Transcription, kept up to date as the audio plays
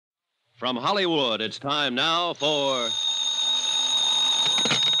From Hollywood, it's time now for...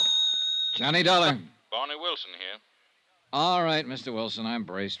 Johnny Dollar. Barney Wilson here. All right, Mr. Wilson, I'm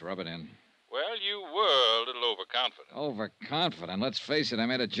braced. Rub it in. Well, you were a little overconfident. Overconfident? Let's face it, I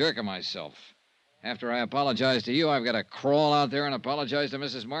made a jerk of myself. After I apologize to you, I've got to crawl out there and apologize to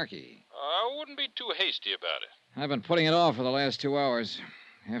Mrs. Markey. I wouldn't be too hasty about it. I've been putting it off for the last 2 hours.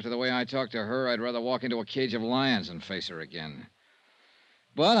 After the way I talked to her, I'd rather walk into a cage of lions than face her again.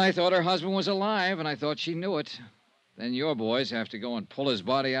 But I thought her husband was alive, and I thought she knew it. Then your boys have to go and pull his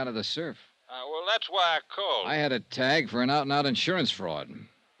body out of the surf. Well, that's why I called. I had a tag for an out-and-out insurance fraud.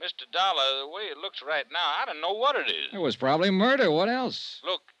 Mr. Dollar, the way it looks right now, I don't know what it is. It was probably murder. What else?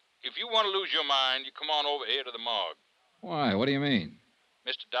 Look, if you want to lose your mind, you come on over here to the morgue. Why? What do you mean?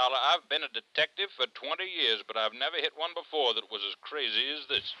 Mr. Dollar, I've been a detective for 20 years, but I've never hit one before that was as crazy as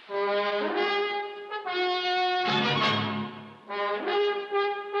this.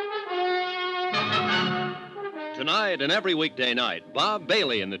 Tonight and every weekday night, Bob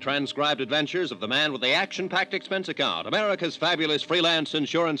Bailey in the transcribed adventures of the man with the action-packed expense account, America's fabulous freelance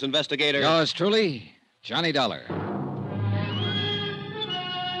insurance investigator. Yours truly, Johnny Dollar.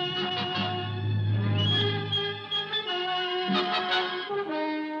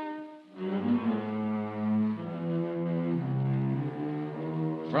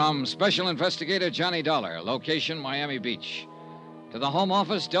 From Special Investigator Johnny Dollar, location Miami Beach. To the Home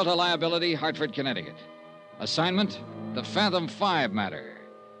Office, Delta Liability, Hartford, Connecticut. Assignment, the Fathom-Five matter.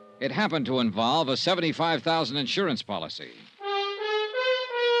 It happened to involve a $75,000 insurance policy.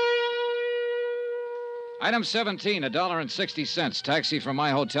 Item 17, $1.60, taxi from my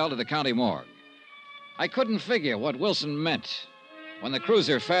hotel to the county morgue. I couldn't figure what Wilson meant. When the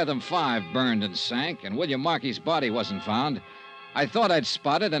cruiser Fathom-Five burned and sank and William Markey's body wasn't found, I thought I'd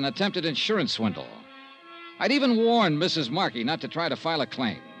spotted an attempted insurance swindle. I'd even warned Mrs. Markey not to try to file a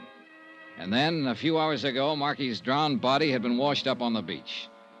claim. And then, a few hours ago, Markey's drowned body had been washed up on the beach.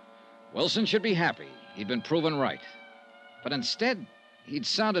 Wilson should be happy. He'd been proven right. But instead, he'd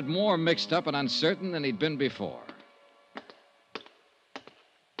sounded more mixed up and uncertain than he'd been before.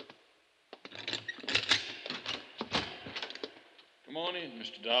 Good morning,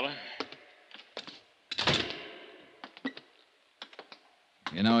 Mr. Dollar.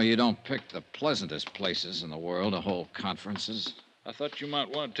 You know, you don't pick the pleasantest places in the world to hold conferences. I thought you might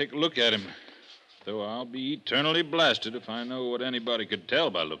want to take a look at him. Though I'll be eternally blasted if I know what anybody could tell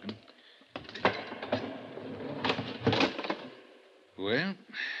by looking. Well,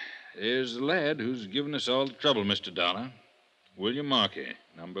 there's the lad who's given us all the trouble, Mr. Dollar. William Markey,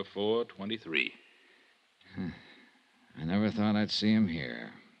 number 423. I never thought I'd see him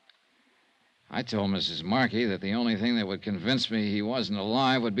here. I told Mrs. Markey that the only thing that would convince me he wasn't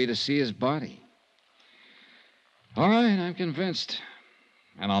alive would be to see his body. All right, I'm convinced.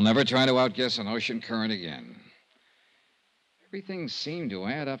 And I'll never try to outguess an ocean current again. Everything seemed to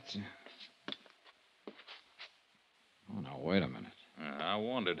add up to... Oh, now, wait a minute. I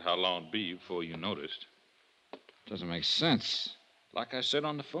wondered how long it'd be before you noticed. Doesn't make sense. Like I said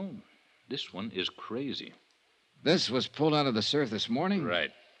on the phone, this one is crazy. This was pulled out of the surf this morning?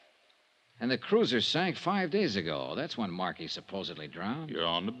 Right. And the cruiser sank 5 days ago. That's when Markey supposedly drowned. You're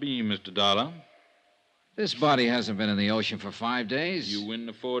on the beam, Mr. Dollar. This body hasn't been in the ocean for 5 days. You win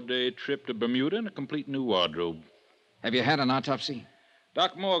the 4-day trip to Bermuda and a complete new wardrobe. Have you had an autopsy?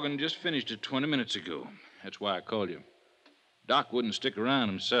 Doc Morgan just finished it 20 minutes ago. That's why I called you. Doc wouldn't stick around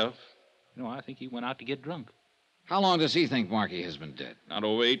himself. You know, I think he went out to get drunk. How long does he think Markey has been dead? Not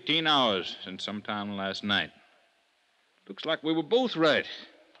over 18 hours, since sometime last night. Looks like we were both right,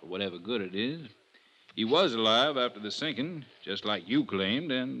 for whatever good it is. He was alive after the sinking, just like you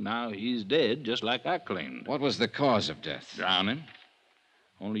claimed, and now he's dead, just like I claimed. What was the cause of death? Drowning.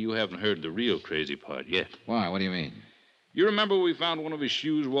 Only you haven't heard the real crazy part yet. Why? What do you mean? You remember we found one of his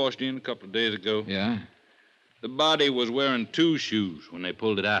shoes washed in a couple of days ago? Yeah? The body was wearing 2 shoes when they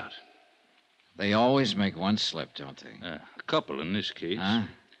pulled it out. They always make one slip, don't they? A couple in this case. Huh?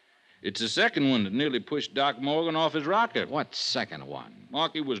 It's the second one that nearly pushed Doc Morgan off his rocket. What second one?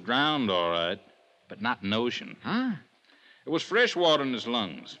 Markey was drowned, all right, but not in the ocean. Huh? It was fresh water in his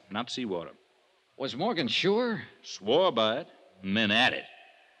lungs, not seawater. Was Morgan sure? Swore by it, and men at it.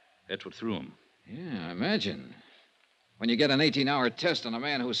 That's what threw him. Yeah, I imagine. When you get an 18-hour test on a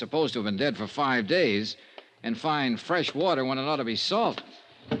man who's supposed to have been dead for 5 days and find fresh water when it ought to be salt.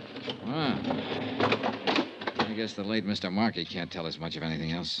 Well, I guess the late Mr. Markey can't tell us much of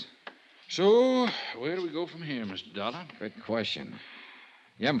anything else. So, where do we go from here, Mr. Dollar? Good question.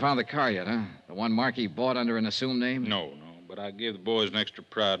 You haven't found the car yet, huh? The one Markey bought under an assumed name? No, but I gave the boys an extra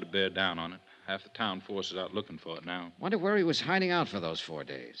prod to bear down on it. Half the town force is out looking for it now. Wonder where he was hiding out for those 4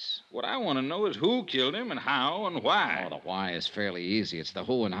 days. What I want to know is who killed him and how and why. Oh, the why is fairly easy. It's the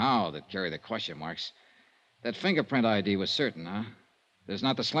who and how that carry the question marks. That fingerprint ID was certain, huh? There's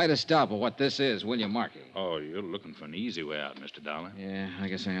not the slightest doubt but what this is William Markey. Oh, you're looking for an easy way out, Mr. Dollar. Yeah, I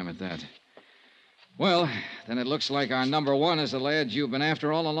guess I am at that. Well, then it looks like our number one is the lad you've been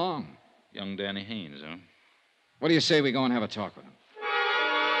after all along. Young Danny Haynes, huh? What do you say we go and have a talk with him?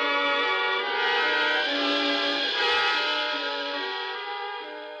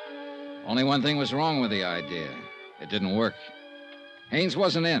 Only one thing was wrong with the idea. It didn't work. Haynes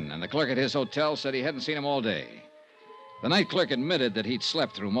wasn't in, and the clerk at his hotel said he hadn't seen him all day. The night clerk admitted that he'd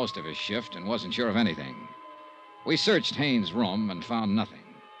slept through most of his shift and wasn't sure of anything. We searched Haynes' room and found nothing.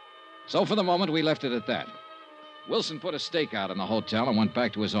 So for the moment, we left it at that. Wilson put a stake out in the hotel and went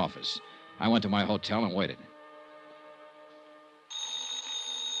back to his office. I went to my hotel and waited.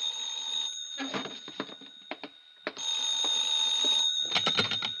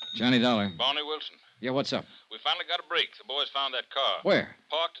 Johnny Dollar. Barney Wilson. Yeah, what's up? We finally got a break. The boys found that car. Where?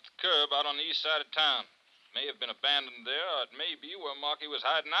 Parked at the curb out on the east side of town. May have been abandoned there, or it may be where Markey was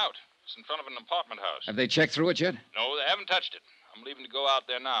hiding out. It's in front of an apartment house. Have they checked through it yet? No, they haven't touched it. I'm leaving to go out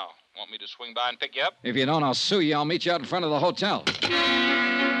there now. Want me to swing by and pick you up? If you don't, I'll sue you. I'll meet you out in front of the hotel.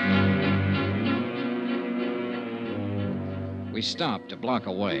 We stopped a block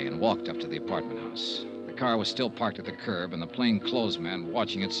away and walked up to the apartment house. The car was still parked at the curb, and the plainclothes man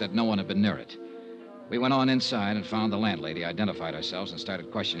watching it said no one had been near it. We went on inside and found the landlady, identified ourselves, and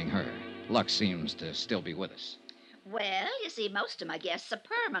started questioning her. Luck seems to still be with us. Well, you see, most of my guests are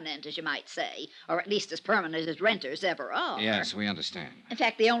permanent, as you might say, or at least as permanent as renters ever are. Yes, we understand. In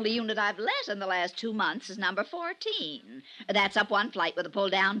fact, the only unit I've let in the last 2 months is number 14. That's up one flight with a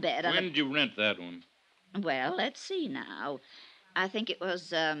pull-down bed. When did you rent that one? Well, let's see now. I think it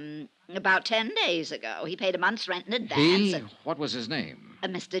was about 10 days ago. He paid a month's rent in advance. What was his name?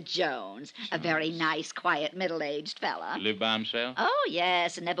 Mr. Jones. A very nice, quiet, middle-aged fella. Live by himself? Oh,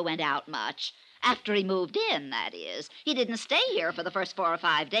 yes, and never went out much. After he moved in, that is. He didn't stay here for the first 4 or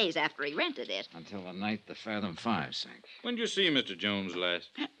 5 days after he rented it. Until the night the Fathom-Five sank. When did you see Mr. Jones last?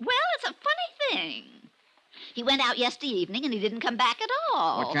 Well, it's a funny thing. He went out yesterday evening and he didn't come back at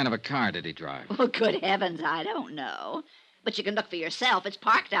all. What kind of a car did he drive? Oh, good heavens, I don't know. But you can look for yourself. It's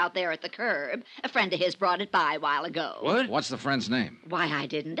parked out there at the curb. A friend of his brought it by a while ago. What? What's the friend's name? Why, I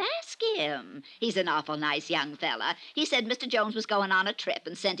didn't ask him. He's an awful nice young fella. He said Mr. Jones was going on a trip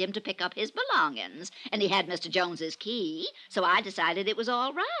and sent him to pick up his belongings. And he had Mr. Jones's key, so I decided it was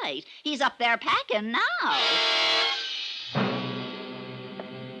all right. He's up there packing now.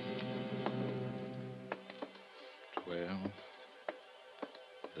 12,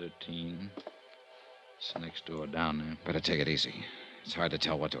 13. It's next door down there. Better take it easy. It's hard to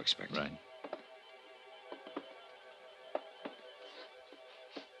tell what to expect. Right.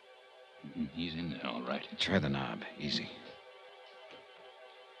 He's in there, all right. Try the knob. Easy.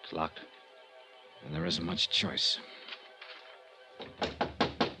 It's locked. And there isn't much choice. Who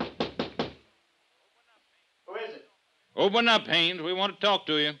is it? Open up, Haynes. We want to talk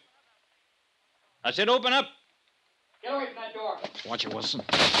to you. I said open up. Get away from that door. Watch it, Wilson.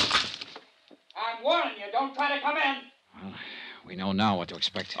 I'm warning you. Don't try to come in. Well, we know now what to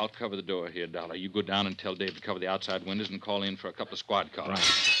expect. I'll cover the door here, Dollar. You go down and tell Dave to cover the outside windows and call in for a couple of squad cars. Right.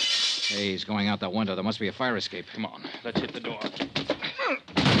 Hey, he's going out that window. There must be a fire escape. Come on. Let's hit the door.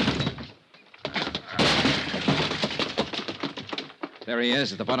 There he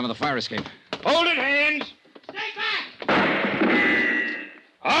is, at the bottom of the fire escape. Hold it, Haynes. Stay back!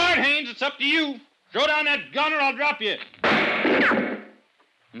 All right, Haynes, it's up to you. Throw down that gun or I'll drop you.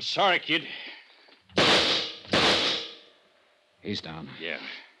 I'm sorry, kid. He's down. Yeah.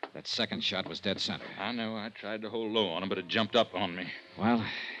 That second shot was dead center. I know. I tried to hold low on him, but it jumped up on me. Well,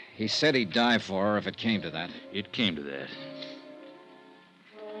 he said he'd die for her if it came to that. It came to that.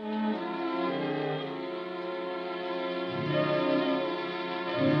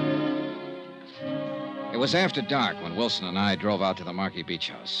 It was after dark when Wilson and I drove out to the Markey Beach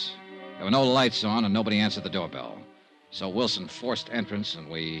House. There were no lights on and nobody answered the doorbell. So Wilson forced entrance and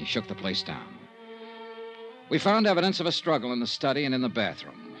we shook the place down. We found evidence of a struggle in the study and in the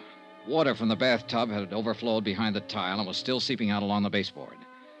bathroom. Water from the bathtub had overflowed behind the tile and was still seeping out along the baseboard.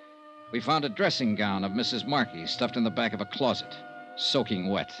 We found a dressing gown of Mrs. Markey stuffed in the back of a closet, soaking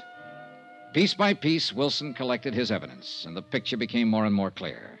wet. Piece by piece, Wilson collected his evidence, and the picture became more and more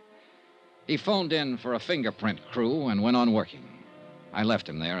clear. He phoned in for a fingerprint crew and went on working. I left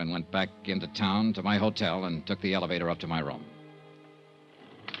him there and went back into town to my hotel and took the elevator up to my room.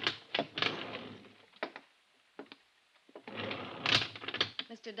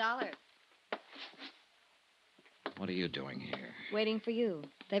 Mr. Dollar. What are you doing here? Waiting for you.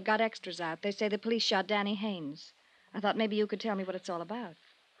 They've got extras out. They say the police shot Danny Haynes. I thought maybe you could tell me what it's all about.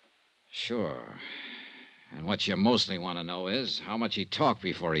 Sure. And what you mostly want to know is how much he talked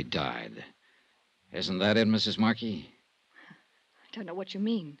before he died. Isn't that it, Mrs. Markey? I don't know what you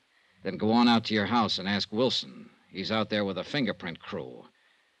mean. Then go on out to your house and ask Wilson. He's out there with a fingerprint crew.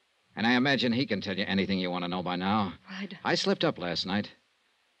 And I imagine he can tell you anything you want to know by now. I slipped up last night.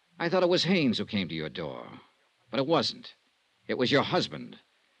 I thought it was Haynes who came to your door. But it wasn't. It was your husband.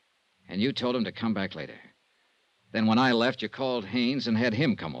 And you told him to come back later. Then when I left, you called Haynes and had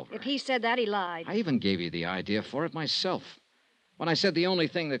him come over. If he said that, he lied. I even gave you the idea for it myself. When I said the only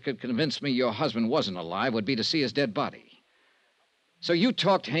thing that could convince me your husband wasn't alive would be to see his dead body. So you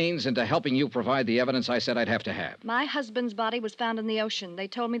talked Haynes into helping you provide the evidence I said I'd have to have. My husband's body was found in the ocean. They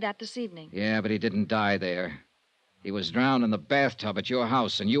told me that this evening. Yeah, but he didn't die there. He was drowned in the bathtub at your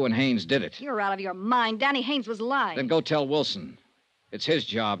house, and you and Haynes did it. You're out of your mind. Danny Haynes was lying. Then go tell Wilson. It's his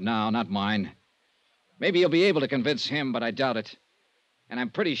job now, not mine. Maybe you'll be able to convince him, but I doubt it. And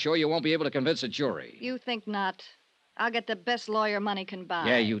I'm pretty sure you won't be able to convince a jury. You think not. I'll get the best lawyer money can buy.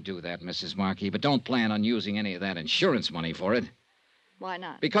 Yeah, you do that, Mrs. Markey, but don't plan on using any of that insurance money for it. Why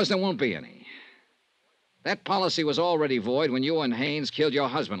not? Because there won't be any. That policy was already void when you and Haynes killed your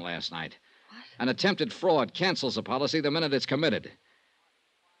husband last night. What? An attempted fraud cancels a policy the minute it's committed.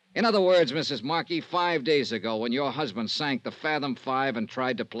 In other words, Mrs. Markey, 5 days ago when your husband sank the Fathom-Five and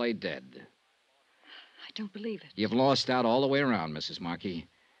tried to play dead. I don't believe it. You've lost out all the way around, Mrs. Markey.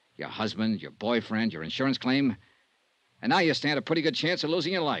 Your husband, your boyfriend, your insurance claim. And now you stand a pretty good chance of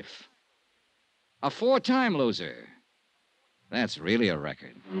losing your life. A 4-time loser. That's really a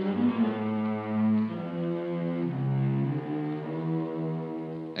record.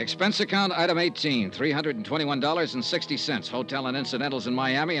 Expense account item 18, $321.60. Hotel and incidentals in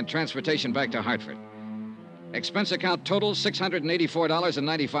Miami and transportation back to Hartford. Expense account total,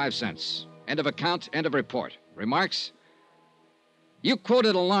 $684.95. End of account, end of report. Remarks? You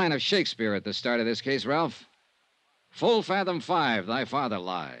quoted a line of Shakespeare at the start of this case, Ralph. Full Fathom-Five, thy father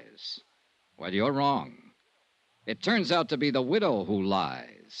lies. Well, you're wrong. It turns out to be the widow who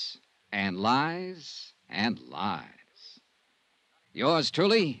lies, and lies, and lies. Yours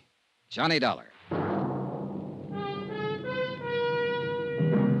truly, Johnny Dollar.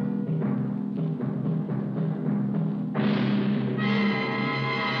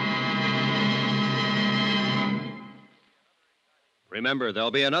 Remember, there'll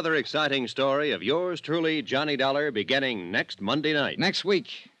be another exciting story of yours truly, Johnny Dollar, beginning next Monday night. Next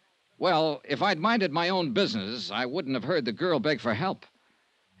week. Well, if I'd minded my own business, I wouldn't have heard the girl beg for help.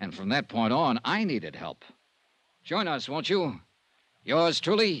 And from that point on, I needed help. Join us, won't you? Yours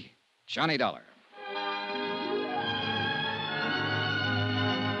truly, Johnny Dollar.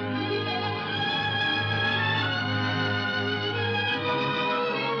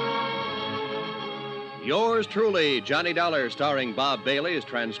 Yours truly, Johnny Dollar, starring Bob Bailey, is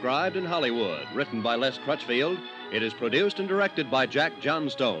transcribed in Hollywood. Written by Les Crutchfield, it is produced and directed by Jack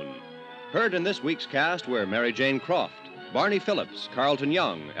Johnstone. Heard in this week's cast were Mary Jane Croft, Barney Phillips, Carlton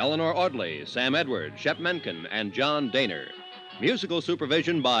Young, Eleanor Audley, Sam Edwards, Shep Menken, and John Daner. Musical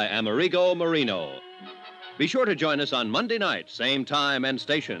supervision by Amerigo Marino. Be sure to join us on Monday night, same time and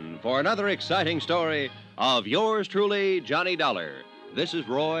station, for another exciting story of yours truly, Johnny Dollar. This is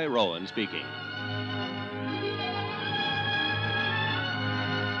Roy Rowan speaking.